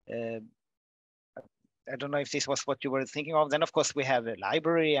 I don't know if this was what you were thinking of. Then of course we have a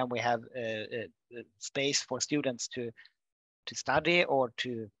library and we have a space for students to study or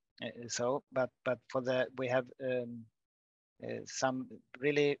to but for we have some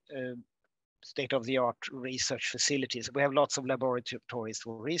really state-of-the-art research facilities. We have lots of laboratories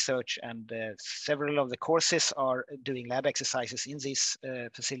for research, and several of the courses are doing lab exercises in these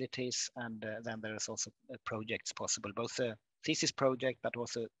facilities. And then there's also projects possible, both a thesis project, but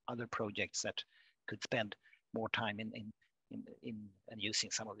also other projects that could spend more time in and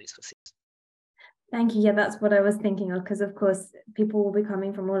using some of these facilities. Thank you. Yeah, that's what I was thinking of, because of course people will be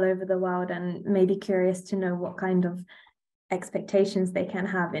coming from all over the world and may be curious to know what kind of expectations they can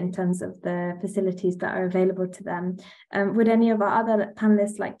have in terms of the facilities that are available to them. Would any of our other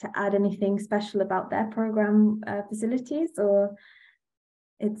panelists like to add anything special about their program facilities, or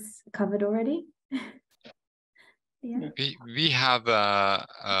it's covered already? Yeah. We have a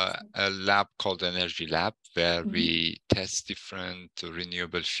lab called Energy Lab where we test different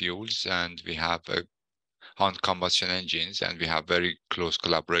renewable fuels, and we have on combustion engines, and we have very close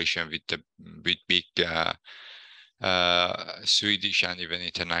collaboration with big Swedish and even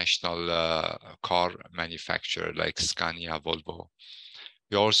international car manufacturer like Scania, Volvo.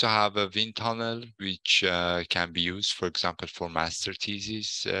 We also have a wind tunnel, which can be used, for example, for master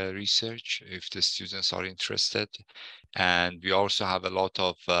thesis research, if the students are interested. And we also have a lot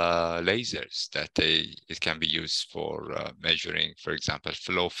of lasers that it can be used for measuring, for example,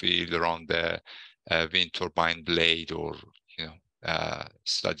 flow field around the wind turbine blade, or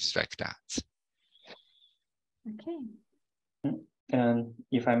studies like that. Okay. And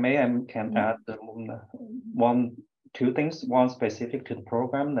if I may, I can add two things. One specific to the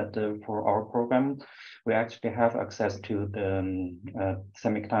program, that for our program, we actually have access to the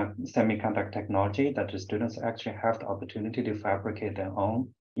semiconductor technology, that the students actually have the opportunity to fabricate their own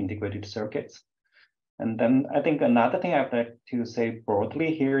integrated circuits. And then I think another thing I'd like to say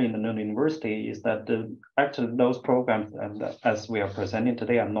broadly here in the Lund University is that actually those programs, as we are presenting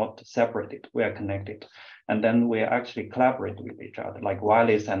today, are not separated. We are connected. And then we actually collaborate with each other, like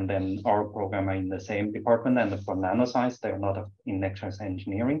wireless, and then our program are in the same department. And for nanoscience, they're not in electronics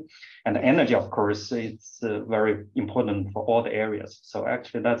engineering. And the energy, of course, it's very important for all the areas. So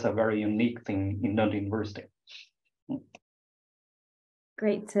actually, that's a very unique thing in Lund University.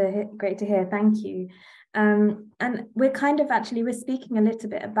 Great to hear. Thank you. And we're speaking a little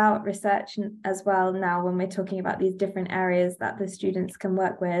bit about research as well now when we're talking about these different areas that the students can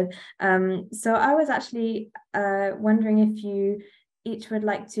work with. So I was actually wondering if you each would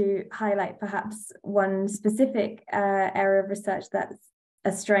like to highlight perhaps one specific area of research that's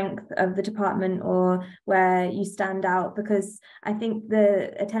a strength of the department, or where you stand out, because I think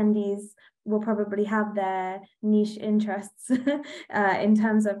the attendees will probably have their niche interests in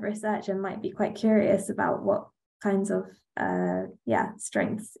terms of research and might be quite curious about what kinds of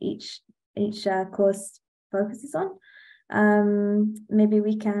strengths each course focuses on. Maybe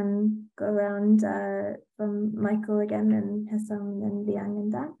we can go around from Michael again, and Hesam, and Liang,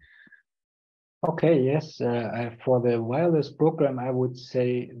 and Dan. Okay, yes. For the wireless program, I would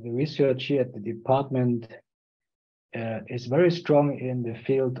say the research here at the department is very strong in the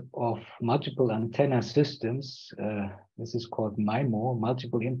field of multiple antenna systems. This is called MIMO,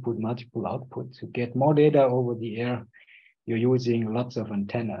 multiple input, multiple output. To get more data over the air, you're using lots of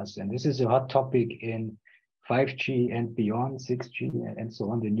antennas. And this is a hot topic in 5G and beyond, 6G and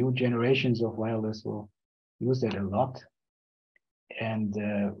so on. The new generations of wireless will use that a lot. And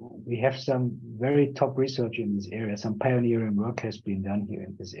we have some very top research in this area. Some pioneering work has been done here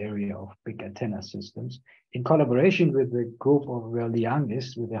in this area of big antenna systems. In collaboration with the group of where Liang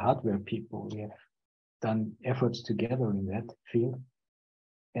is, with the hardware people, we have done efforts together in that field.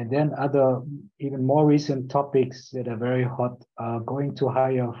 And then other, even more recent topics that are very hot are going to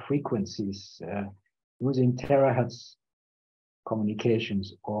higher frequencies, using terahertz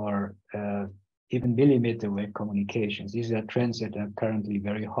communications or even millimeter wave communications. These are trends that are currently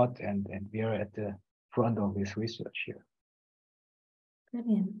very hot, and we are at the front of this research here.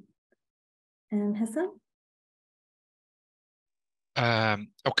 Brilliant. And Hassan?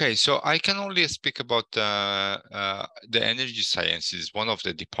 Okay, so I can only speak about the energy sciences, one of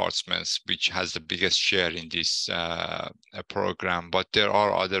the departments which has the biggest share in this program, but there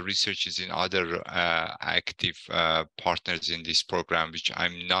are other researchers in other active partners in this program, which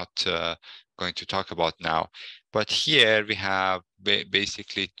I'm not going to talk about now. But here we have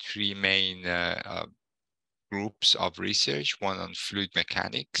basically three main groups of research, one on fluid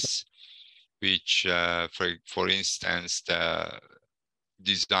mechanics, which, for instance, the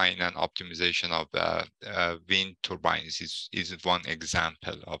design and optimization of wind turbines is one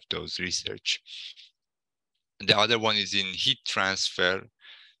example of those research. The other one is in heat transfer,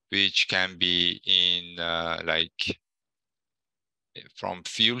 which can be in like from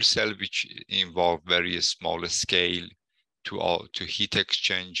fuel cell, which involve very small scale, to heat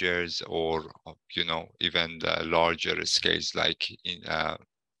exchangers, or even the larger scales like in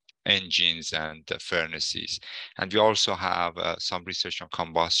engines and furnaces. And we also have some research on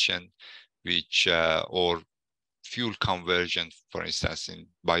combustion, which or fuel conversion, for instance, in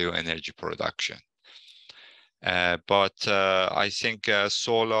bioenergy production. But I think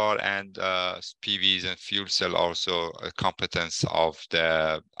solar and PVs and fuel cell also a competence of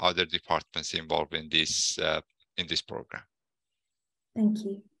the other departments involved in this program. Thank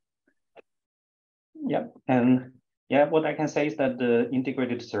you. Yeah, and yeah, what I can say is that the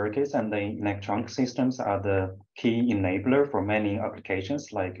integrated circuits and the electronic systems are the key enabler for many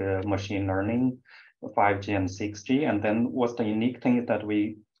applications like machine learning, 5G and 6G. And then what's the unique thing is that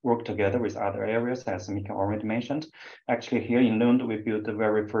we work together with other areas, as Mika already mentioned. Actually, here in Lund, we built the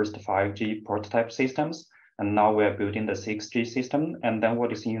very first 5G prototype systems, and now we are building the 6G system. And then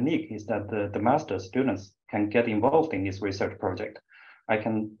what is unique is that the master students can get involved in this research project. I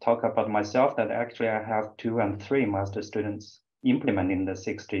can talk about myself that actually I have 2 and 3 master students implementing the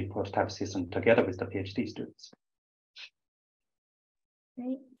 6G prototype system together with the PhD students.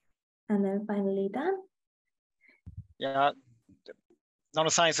 Great. And then finally, Dan. Yeah,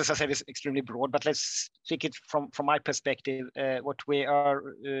 nanoscience, as I said, is extremely broad, but let's take it from my perspective. What we are,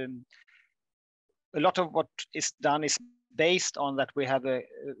 a lot of what is done is based on that we have a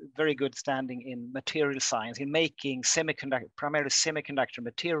very good standing in material science, in making primarily semiconductor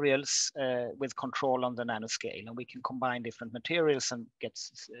materials with control on the nanoscale, and we can combine different materials and get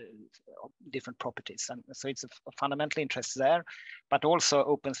different properties. And so it's a fundamental interest there, but also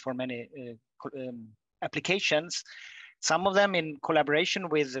opens for many applications. Some of them in collaboration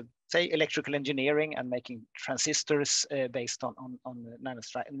with, say, electrical engineering and making transistors based on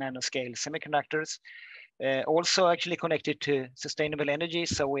nanoscale semiconductors. Also actually connected to sustainable energy.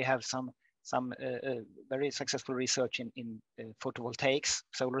 So we have some very successful research in photovoltaics,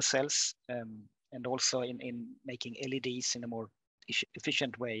 solar cells, and also in making LEDs in a more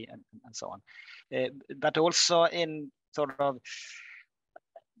efficient way and so on. But also in sort of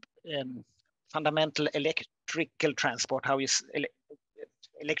fundamental electrical transport, how is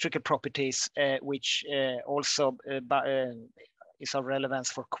electrical properties, which also is of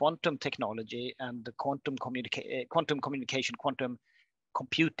relevance for quantum technology and the quantum communication, quantum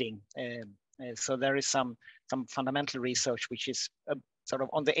computing. So there is some fundamental research which is sort of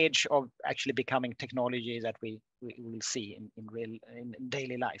on the edge of actually becoming technology that we will see in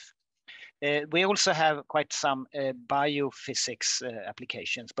daily life. We also have quite some biophysics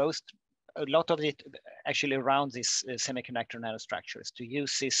applications, both a lot of it actually around these semiconductor nanostructures, to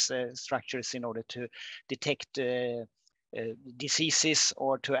use these structures in order to detect diseases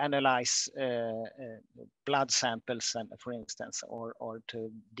or to analyze blood samples, and for instance, or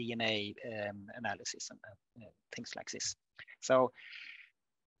to DNA analysis and things like this. So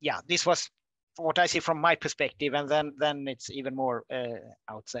yeah, this was what I see from my perspective, and then it's even more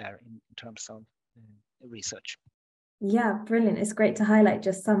out there in terms of research. Yeah, brilliant. It's great to highlight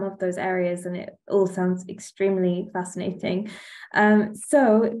just some of those areas, and it all sounds extremely fascinating.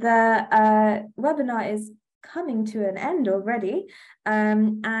 So the webinar is coming to an end already.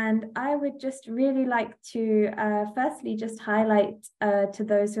 And I would just really like to firstly just highlight to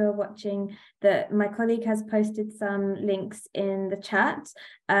those who are watching that my colleague has posted some links in the chat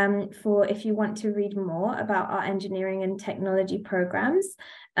for if you want to read more about our engineering and technology programs.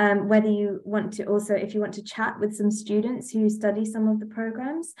 Whether you want to also, if you want to chat with some students who study some of the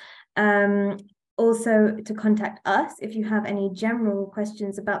programs, also to contact us if you have any general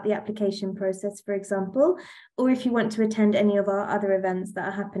questions about the application process, for example, or if you want to attend any of our other events that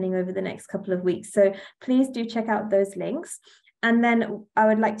are happening over the next couple of weeks. So please do check out those links. And then I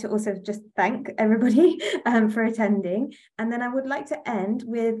would like to also just thank everybody for attending. And then I would like to end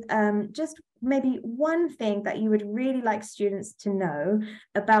with just maybe one thing that you would really like students to know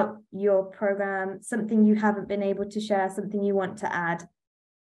about your program, something you haven't been able to share, something you want to add.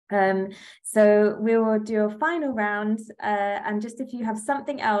 So we will do a final round, and just if you have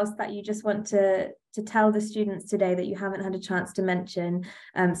something else that you just want to tell the students today that you haven't had a chance to mention,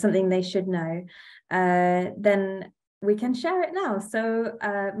 something they should know, then we can share it now. So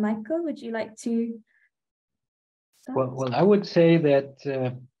Michael, would you like to start? Well, I would say that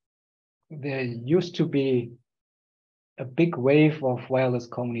there used to be a big wave of wireless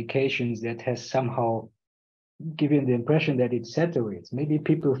communications that has somehow given the impression that it saturates. Maybe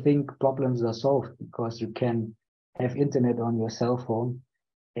people think problems are solved because you can have internet on your cell phone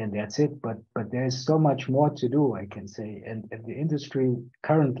and that's it. But there is so much more to do, I can say. And the industry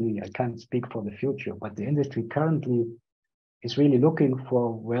currently, I can't speak for the future, but the industry currently is really looking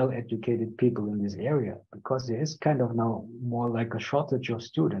for well-educated people in this area, because there is kind of now more like a shortage of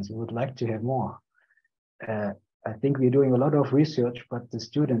students. We would like to have more. I think we're doing a lot of research, but the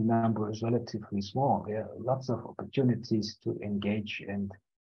student number is relatively small. There are lots of opportunities to engage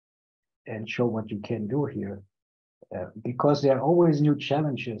and show what you can do here, because there are always new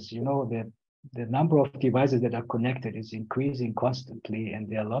challenges. You know, that the number of devices that are connected is increasing constantly, and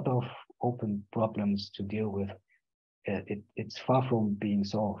there are a lot of open problems to deal with. It's far from being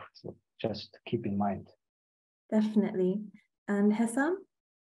solved, so just keep in mind. Definitely. And Hessam?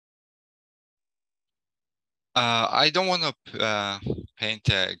 I don't want to paint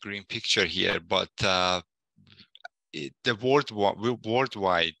a green picture here, but the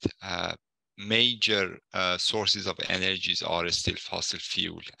worldwide major sources of energies are still fossil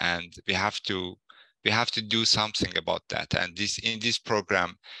fuel, and we have to do something about that. And in this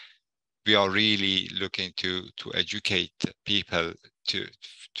program, we are really looking to educate people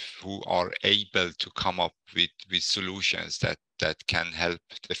who are able to come up with solutions that can help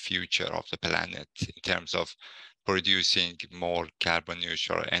the future of the planet in terms of producing more carbon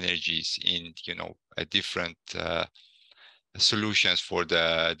neutral energies in, a different solutions for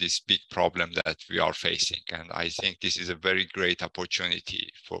this big problem that we are facing. And I think this is a very great opportunity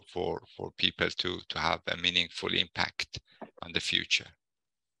for people to have a meaningful impact on the future.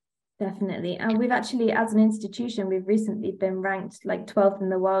 Definitely. And we've actually, as an institution, we've recently been ranked like 12th in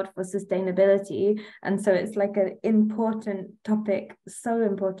the world for sustainability. And so it's like an important topic, so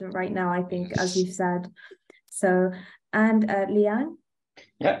important right now, I think, as you've said. So, and Liang?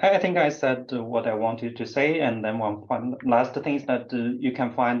 Yeah, I think I said what I wanted to say. And then one last thing is that you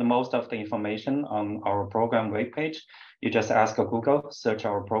can find most of the information on our program webpage. You just ask Google, search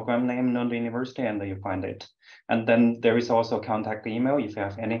our program name, Lund University, and then you find it. And then there is also a contact email. If you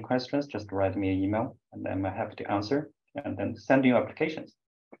have any questions, just write me an email, and I'm happy to answer. And then send you applications.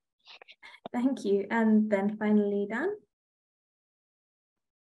 Thank you. And then finally, Dan?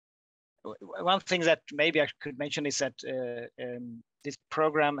 One thing that maybe I could mention is that this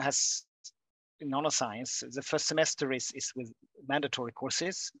program has, in Nanoscience, the first semester is with mandatory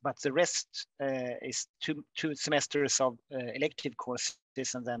courses, but the rest is two semesters of elective courses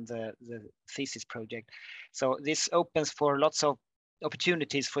and then the thesis project. So this opens for lots of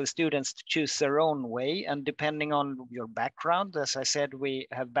opportunities for the students to choose their own way, and depending on your background, as I said, we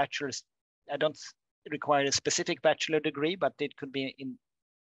have bachelors. I don't require a specific bachelor degree, but it could be in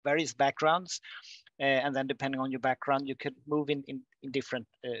various backgrounds, and then depending on your background, you could move in different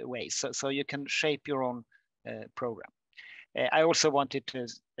ways. So you can shape your own program. I also wanted to.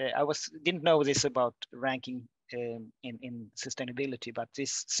 Didn't know this about ranking in sustainability, but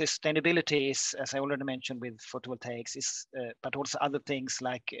this sustainability is, as I already mentioned, with photovoltaics, but also other things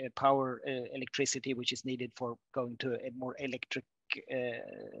like power, electricity, which is needed for going to a more electric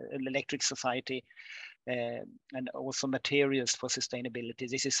society. And also materials for sustainability.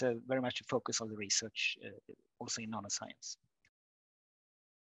 This is very much a focus of the research, also in nanoscience.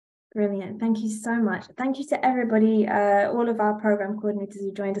 Brilliant. Thank you so much. Thank you to everybody, all of our program coordinators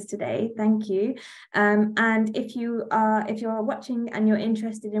who joined us today. Thank you. And if you're watching and you're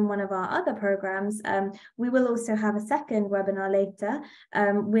interested in one of our other programs, we will also have a second webinar later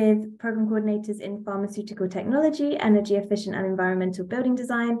with program coordinators in pharmaceutical technology, energy efficient and environmental building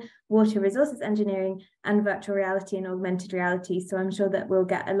design, water resources engineering, and virtual reality and augmented reality. So I'm sure that we'll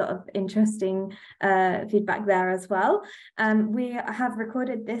get a lot of interesting feedback there as well. We have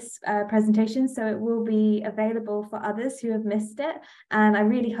recorded this presentation, so it will be available for others who have missed it. And I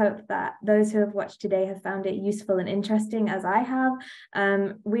really hope that those who have watched today have found it useful and interesting, as I have.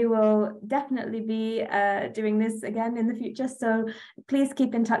 We will definitely be doing this again in the future. So please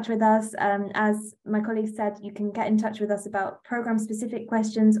keep in touch with us. As my colleague said, you can get in touch with us about program-specific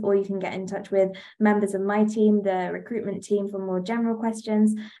questions, or you can get in touch with members of my team, the recruitment team, for more general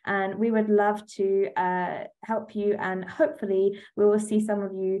questions. And we would love to help you, and hopefully we will see some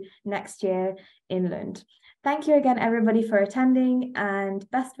of you next year in Lund. Thank you again, everybody, for attending, and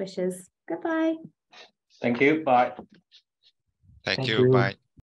best wishes. Goodbye. Thank you. Bye. Thank you. Bye.